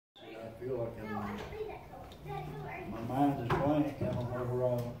feel like my mind is blank. I don't know where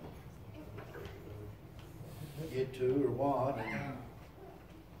I'll get to or what.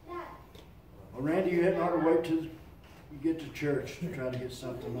 Well, Randy, you hadn't ought to wait till you get to church to try to get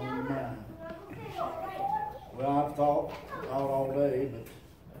something on your mind. Well, I've thought all day, but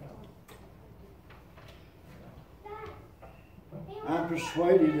I'm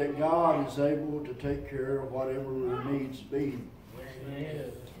persuaded that God is able to take care of whatever there needs to be.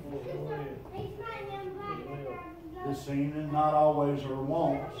 This evening, not always our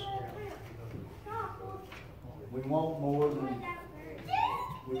wants. We want more than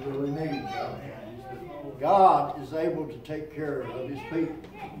we really need. God is able to take care of His people.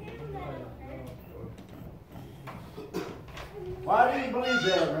 Why do you believe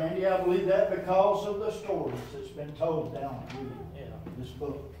that, Randy? I believe that because of the stories that's been told down in this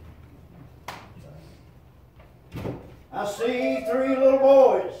book. I see 3 little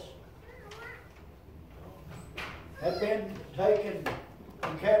boys had been taken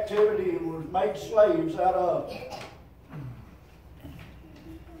in captivity and were made slaves out of.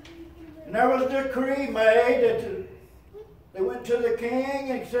 And there was a decree made that they went to the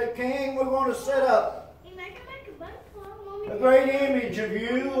king and said, "King, we're going to set up a great image of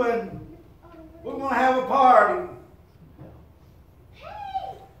you and we're going to have a party.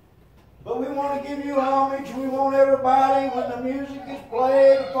 But we want to give you homage. We want everybody, when the music is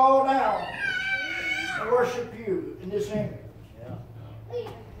played, to fall down and worship you in this image."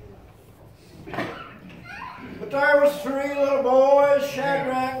 But there was 3 little boys,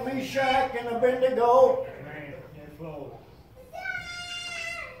 Shadrach, Meshach, and Abednego.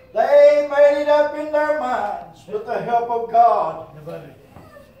 They made it up in their minds with the help of God.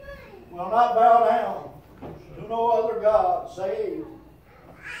 Will not bow down to no other God save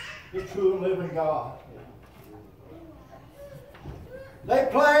the true and living God. They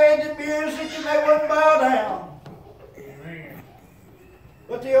played the music and they wouldn't bow down.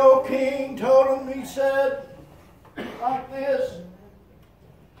 But the old king told them, he said, like this,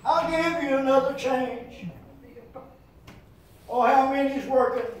 "I'll give you another change." Oh, how many's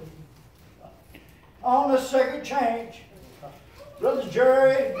working on the second change? Brother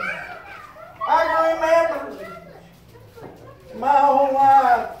Jerry, I can remember my own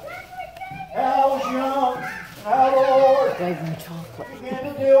life, how I was young, and how the Lord began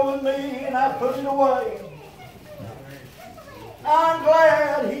to deal with me, and I put it away. I'm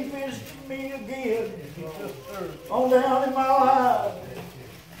glad He visited me again on down in my life.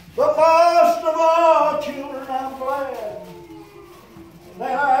 But most of all, children, I'm glad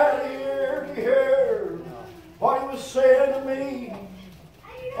that I had an ear to hear what He was saying to me.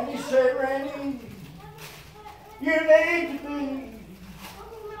 And He said, "Randy, you need to be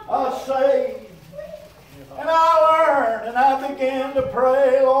saved." And I learned and I began to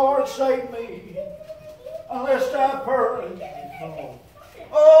pray, "Lord, save me, unless I perish."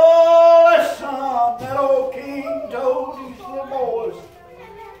 Oh, listen, that old king told these little boys,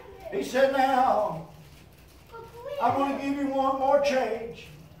 he said, "Now, I'm going to give you one more change.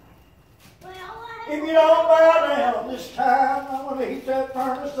 If you don't bow down this time, I'm going to heat that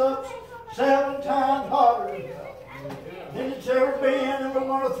furnace up 7 times hotter than it's ever been, and we're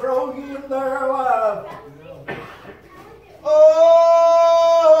going to throw you in there alive."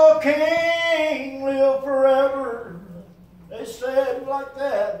 Oh, King, live forever. They said like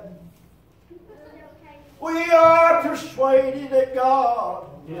that. We are persuaded that God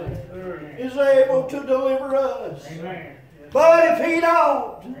is able to deliver us. But if He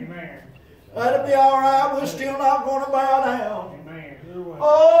don't, let it be all right. We're still not going to bow down.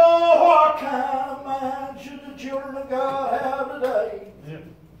 Oh, what kind of mind should the children of God have today?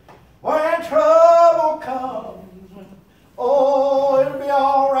 When trouble comes, oh, it'll be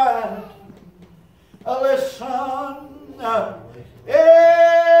all right. Listen,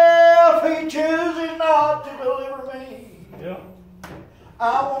 if He chooses not to deliver me,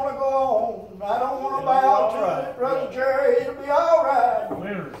 I want to go on. I don't want to bow to it, Brother Jerry. It'll be all right.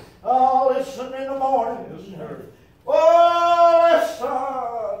 Oh, listen in the morning. Oh,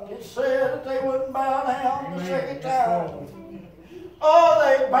 listen. It said that they wouldn't bow down the second time. Oh,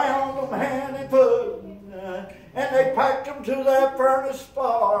 they bound them hand and foot. And they packed them to that furnace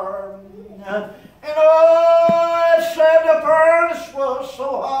farm. And oh, it said the furnace was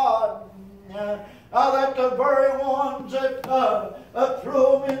so hot that the very ones that threw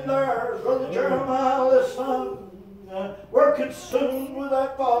them in there, Brother Jeremiah, listen, were consumed with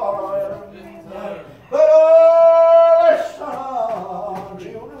that fire. But oh,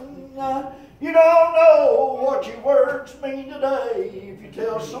 listen, children, you don't know what your words mean today if you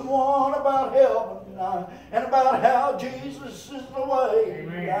tell someone about heaven and about how Jesus is the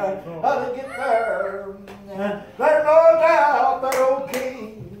way how to get there. There's no doubt that old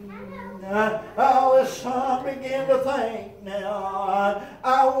king. His son began to think now,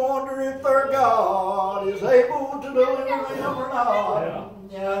 I wonder if their God is able to deliver them or not.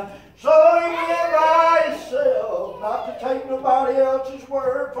 So he went by himself, not to take nobody else's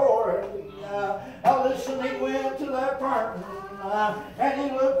word for it. Listen, he went to that burn, and he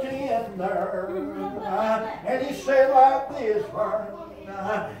looked in there, and he said like this, burn.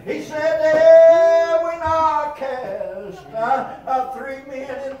 He said, "There we not cast 3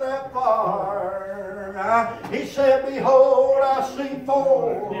 men in that fire." He said, "Behold, I see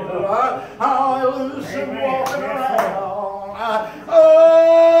 4. I loose and walking around. Oh,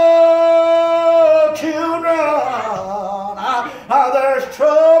 children, there's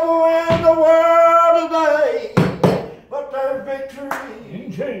trouble in the world today, but there's victory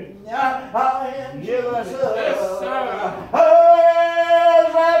in Jesus.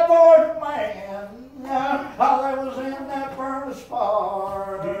 That fourth man, that was in that furnace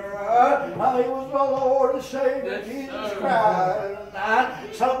fire. He was the Lord and Savior, Jesus Christ.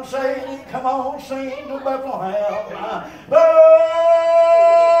 Some say he come on, sing to Bethlehem. But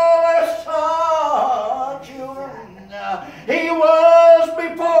son, children, he was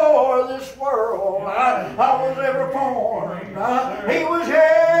before this world I was ever born. He was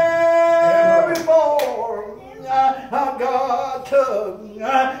here before God took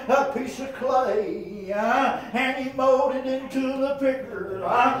a piece of clay and he molded into the figure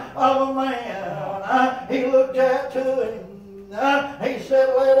of a man. He looked at to him. He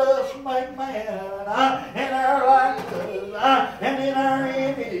said, "Let us make man in our likeness and in our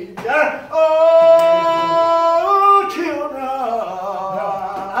image." Oh, children,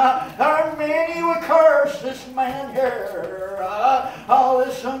 how many would curse this man here? All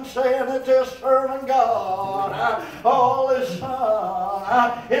this son saying that they're serving God. All this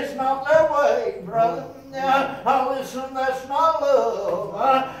son, it's not that way, brother. Listen, that's not love.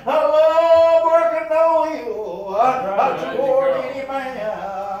 Love working no ill toward any man.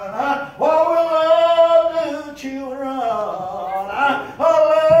 What will love do, children? Love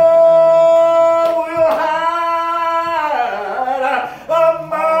will hide a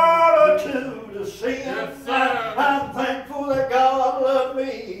multitude of sins. I'm thankful that God loved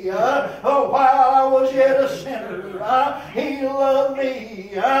me while I was yet a sinner. He loved me.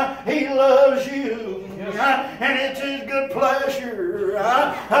 He loves you. And it's his good pleasure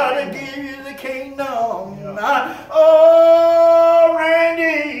to give you the kingdom. Oh,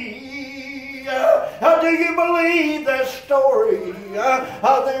 Randy, do you believe that story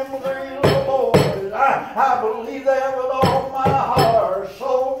of them 3 little boys? I believe that with all my heart,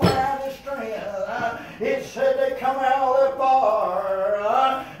 soul, mind, and strength. It said they come out of that fire.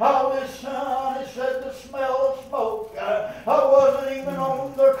 Listen, it said the smell of smoke wasn't even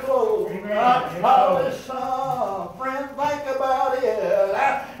on their clothes. Listen, friend, think about it.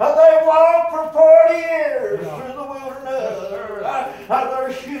 They walked for 40 years through the wilderness.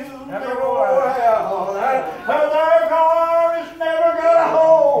 Their shoes never wore out. Their garments never got a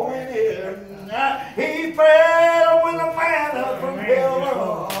hole in it. He fed them with a manna from heaven.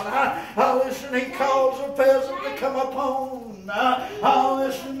 Listen, he caused a peasant to come upon.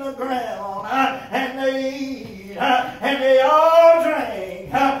 Listen, the ground, and they eat, and they all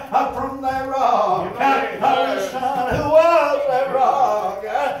drank from that rock. Listen, who was that rock?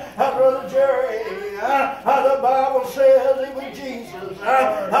 Brother Jerry, the Bible says it was Jesus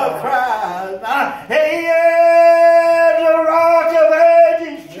Christ. He is the rock of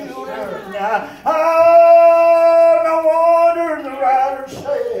ages, children. No wonder the writer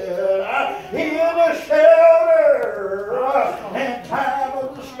said he is a shelter in time of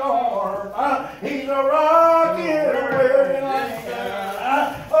the storm. He's a rock in a weary land.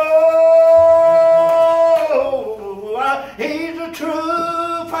 He's a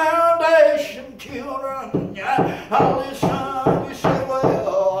true foundation, children. Listen, you say,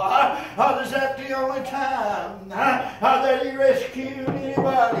 well, is that the only time that he rescued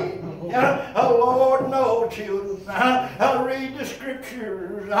anybody? Lord, no, children. Read the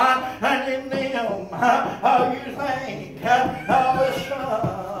scriptures, and in them, you think, listen.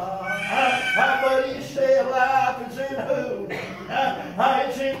 But he said life is in who?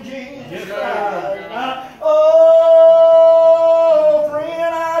 It's in Jesus Christ. Oh,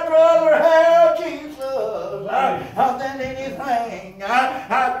 friend, I'd rather have Jesus than anything.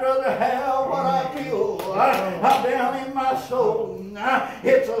 I'd rather have what I feel down in my soul.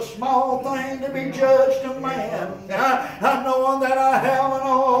 It's a small thing to be judged of man, knowing that I have an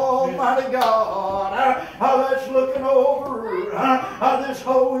almighty God that's looking over this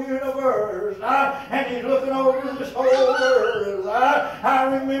whole universe, and He's looking over this whole earth. I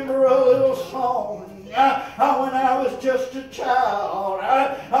remember a little song when I was just a child.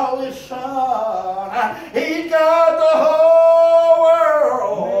 This Son, He's got the whole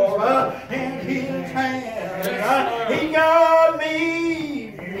world in His hands. He got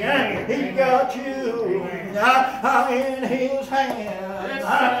me, He got you in His hands.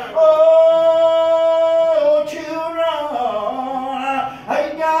 Oh, children, He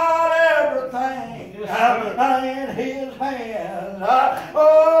got everything in His hands.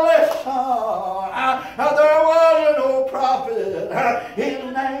 Oh, listen, there was an old prophet. His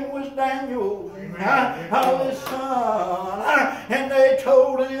name was Daniel. His son, and they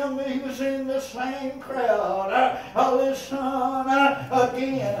told him he was in the same crowd. His son,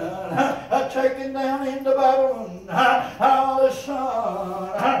 again, taken down into Babylon. His son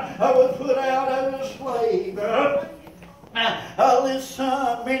was put out as a slave. This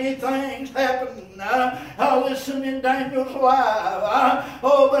son, many things happened. Listen, in Daniel's life.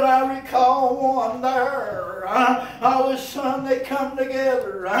 But I recall one there. This son, they come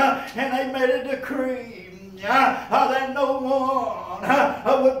together and they made a decree that no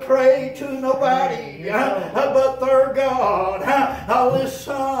one would pray to nobody but their God. This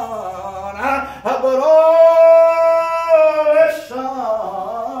son, but this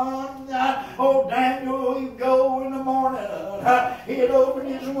son, Daniel, he'd go in the morning, he'd open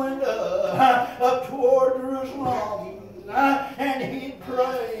his window up toward Jerusalem, and he'd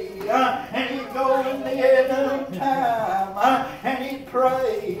pray, and he'd go in the evening time, and he'd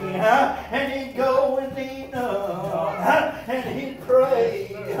pray, and he'd go in the evening, and he'd pray.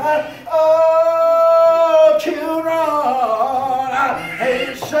 Oh, children,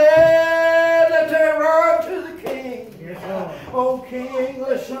 he said that they run to the king. Oh, king,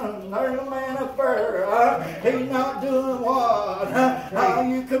 listen, there's a man up there. He's not doing what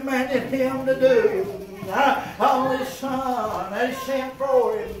you commanded him to do. His son, they sent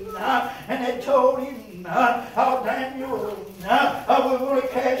for him, and they told him, Daniel, we're going to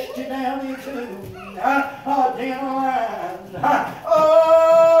cast you down into den of lions.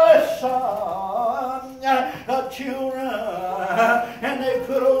 Son, children, and they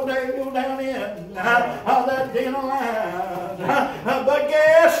put old Daniel down in that den of lions. But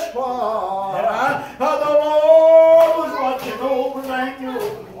guess what? The Lord was watching over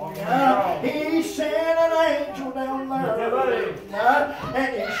Daniel. He sent an angel down there, and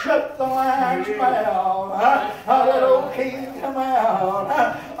he shut the lion's mouth. That old king come out.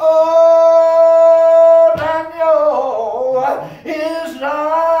 Oh, Daniel, is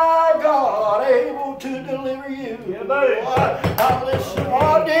thy God able to deliver you? Listen,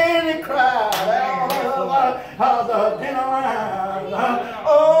 what did he cry out the den of lions?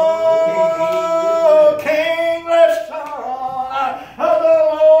 Oh, king, listen, the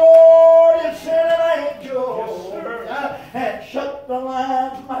Lord has sent an angel and shut the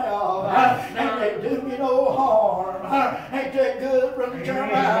lion's mouth, and they do me no harm. Ain't that good, Brother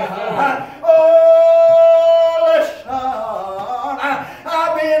Jeremiah? Oh, listen,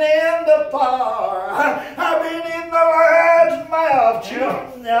 I've been in the fire, I've been in the lion's mouth, children.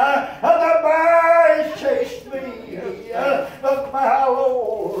 The bears chased me, but my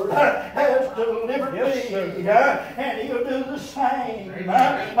Lord has delivered me, and He'll do the same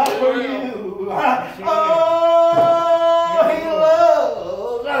for you. Oh, He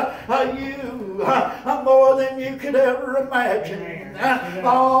loves you more than you could ever imagine.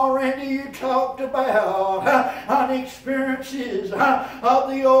 Oh, Randy, you talked about the experiences of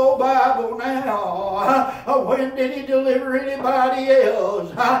the old Bible now. When did He deliver anybody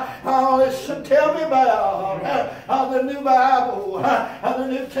else? Listen, tell me about the new Bible, the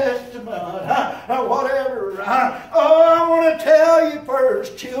New Testament, whatever. I want to tell you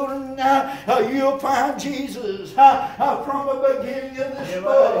first, children, you'll find Jesus from the beginning of this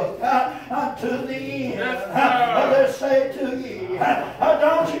book to the end. Let's say to you,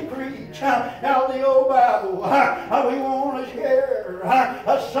 don't you preach out the old Bible. We want to hear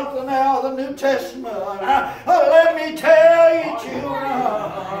something out of the New Testament. Let me tell you, children,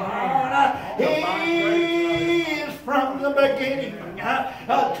 He is from the beginning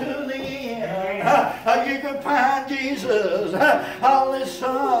to the end. You can find Jesus, His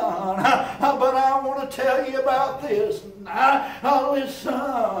Son. But I want to to tell you about this. Listen,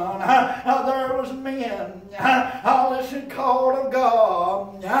 there was men, listen, called of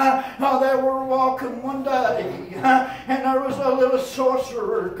God. They were walking one day, and there was a little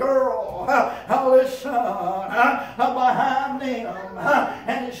sorcerer girl, listen, behind them,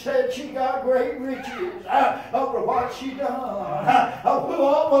 and he said she got great riches over what she done.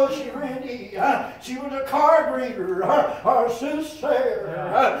 What was she, Randy? She was a card reader or a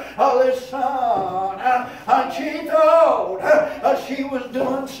soothsayer. Listen, and she thought she was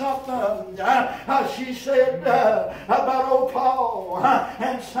doing something. She said about old Paul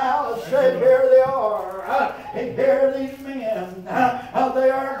and Silas said, here they are. And here these men, they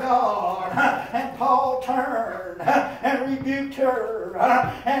are God. And Paul turned and rebuked her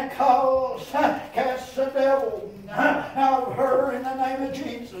and cast the devil out of her in the name of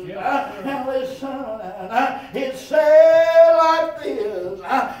Jesus. And listen, it said like this,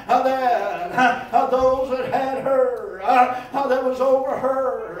 that those that had her, that was over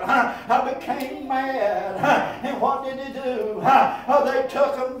her, became mad. And what did he do? They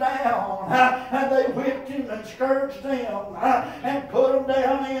took him down and they whipped him and scourged him and put him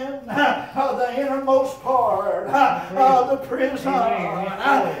down in the innermost part of the prison.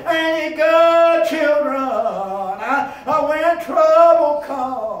 And he got children. When trouble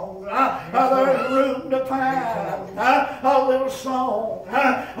comes, there's room to find a little song.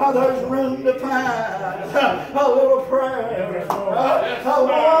 There's room to find a little prayer.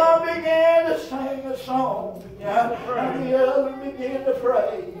 One began to sing a song, and the other began to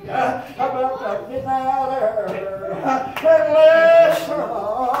pray about the midnight hour. And listen,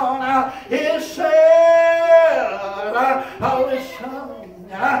 it said, listen,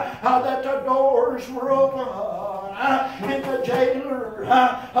 that the doors were open, and the jailer,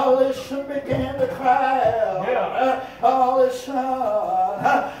 listen, began to cry out. Listen,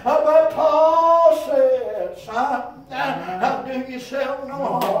 but Paul said, son, do yourself no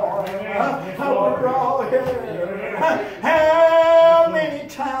harm. We're all here. How many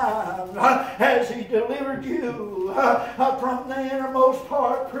times has he delivered you from the innermost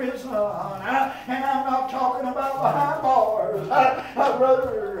part prison? And I'm not talking about behind bars,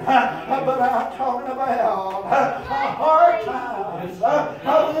 brother, but I'm talking about hard times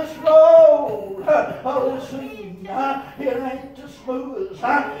of this road. Listen, it ain't the smoothest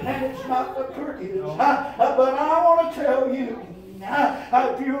and it's not the prettiest, but I want to tell you,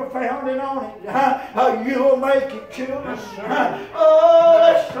 if you're founded on it, you'll make it, children.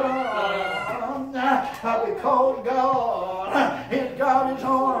 Because God has got his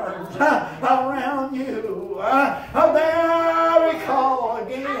arms around you. Then I recall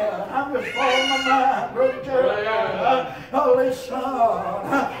again, I'm just following my mind, Brother Jerry. Listen,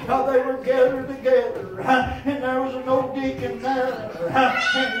 they were gathered together, and there was an old deacon there, and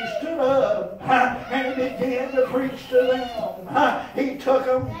he stood up, and he began to preach to them. He took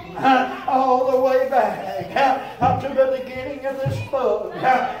them all the way back up to the beginning of this book,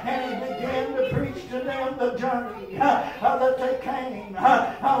 and he began to preach to them the journey that they came.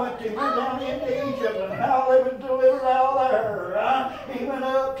 How they went down into Egypt and how they were delivered out there. He went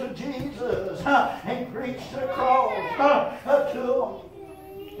up to Jesus and preached the cross to them.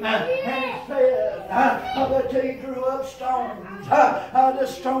 And he said that they drew up stones to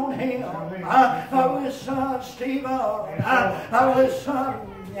stone him. His son Stephen, his son,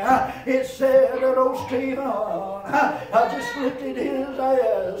 it said that old Stephen just lifted his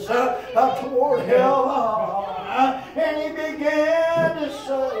ass toward heaven, and he began to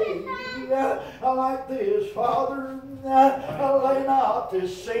say like this, Father, lay not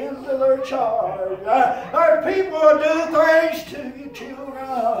this sin to their charge. Our people do things to you, children,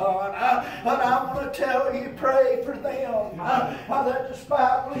 but I want to tell you, pray for them that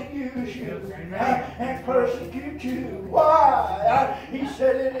despitefully use you and persecute you. Why? He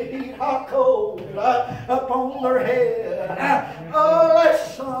said it heat hot cold upon their head.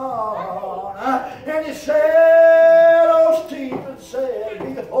 Listen, and he said, oh, Stephen said,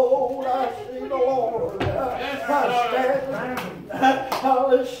 behold, I see the Lord standing,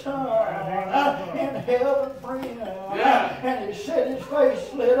 listen, in heaven, friend. And he said his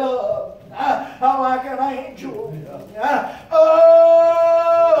face lit up like an angel.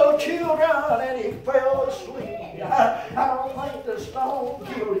 Oh, children, and he fell asleep. I don't think the stone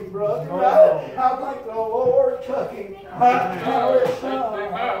killed him, brother. I think the Lord took him.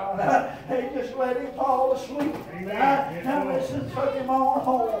 He just let him fall asleep. And listen, took him on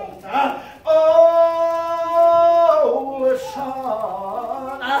home. Oh,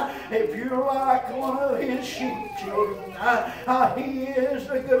 son,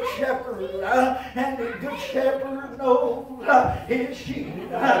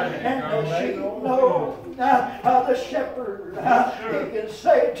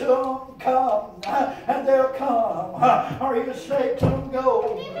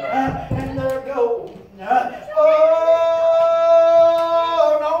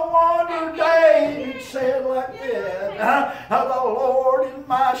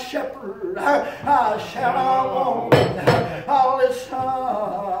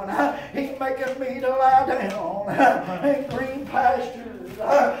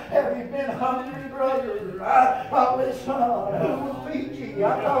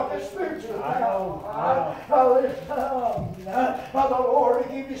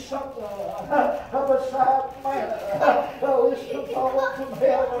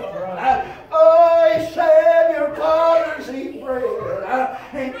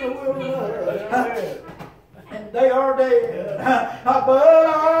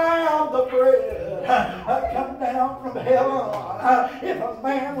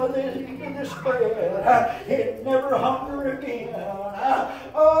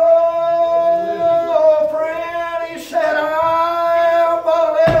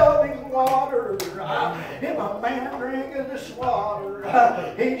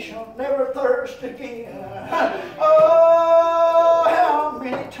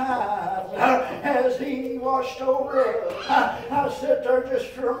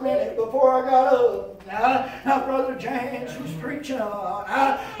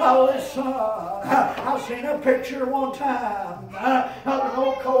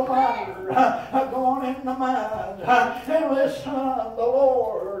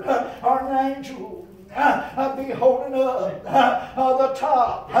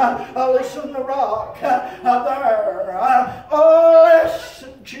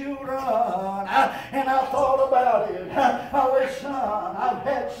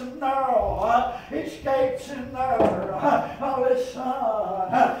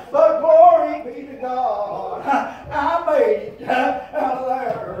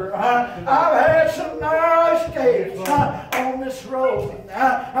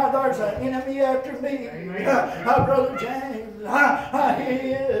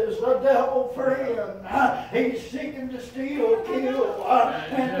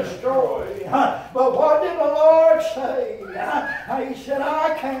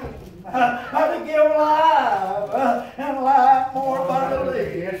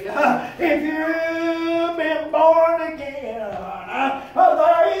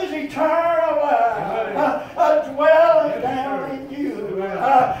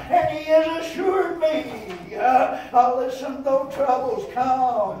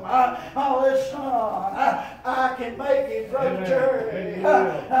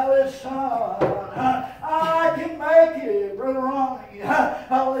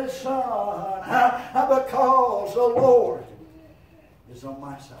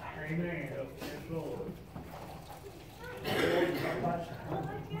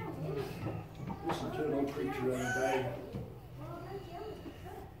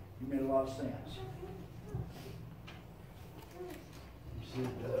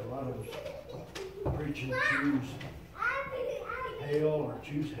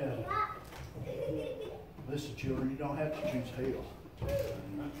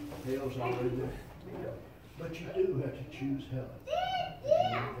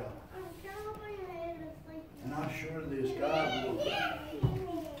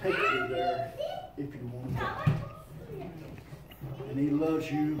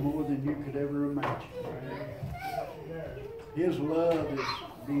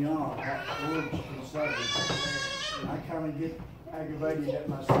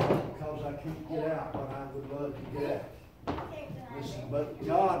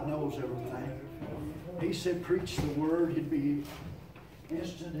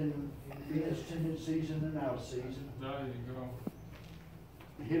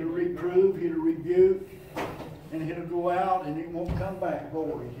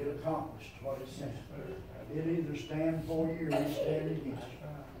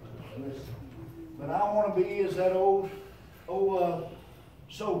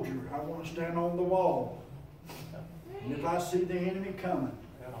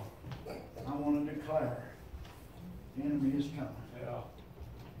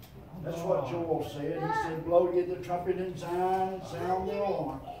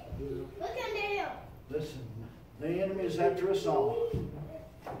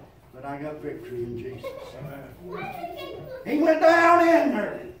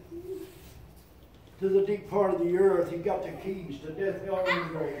 to the deep part of the earth. He got the keys to death, hell, and the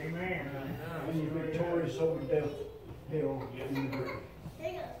grave. Amen. And he's victorious over death, hell, and the grave.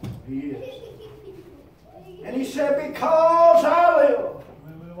 He is. And he said, because I live,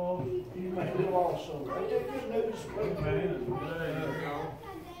 you may live also. That's good news.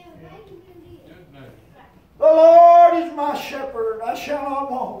 The Lord is my shepherd, I shall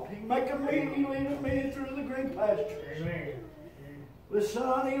not want. He maketh me, he leadeth me through the green pastures. Amen. The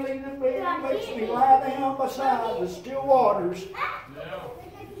sun, he leadeth me, he makes me lie down beside the still waters.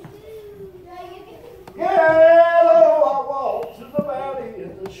 Yeah, though I walk through the valley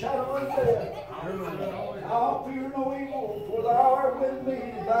in the shadow of death, I'll fear no evil, for thou art with me,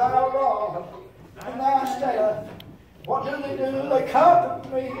 thy rod and thy staff. What do? They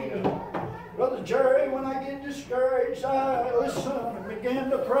comfort me. Brother Jerry, when I get discouraged, I listen and begin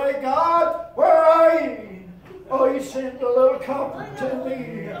to pray, God, where are you? Oh, he sent a little comfort to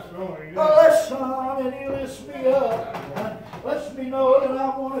me. I listen, and he lifts me up. Lets me know that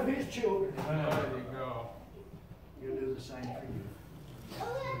I'm one of his children. He'll do the same for you.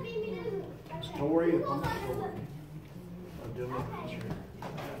 Story upon story of deliverance.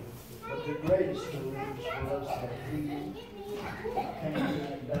 But the greatest deliverance was that he came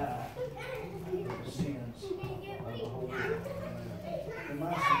and died for the sins of the whole world. For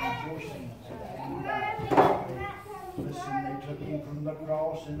my sins, your sins, and died. Listen, they took him from the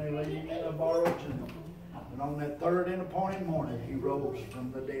cross and they laid him in a borrowed tomb. And on that third and appointed morning, he rose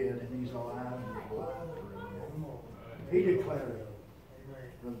from the dead, and he's alive and alive forever. He declared it.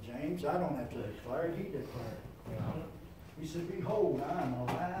 Brother James, I don't have to declare it. He declared it. He said, behold, I am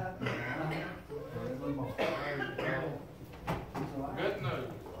alive and alive forevermore. He's alive. Good news.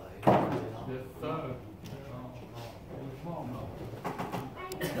 Yes, sir.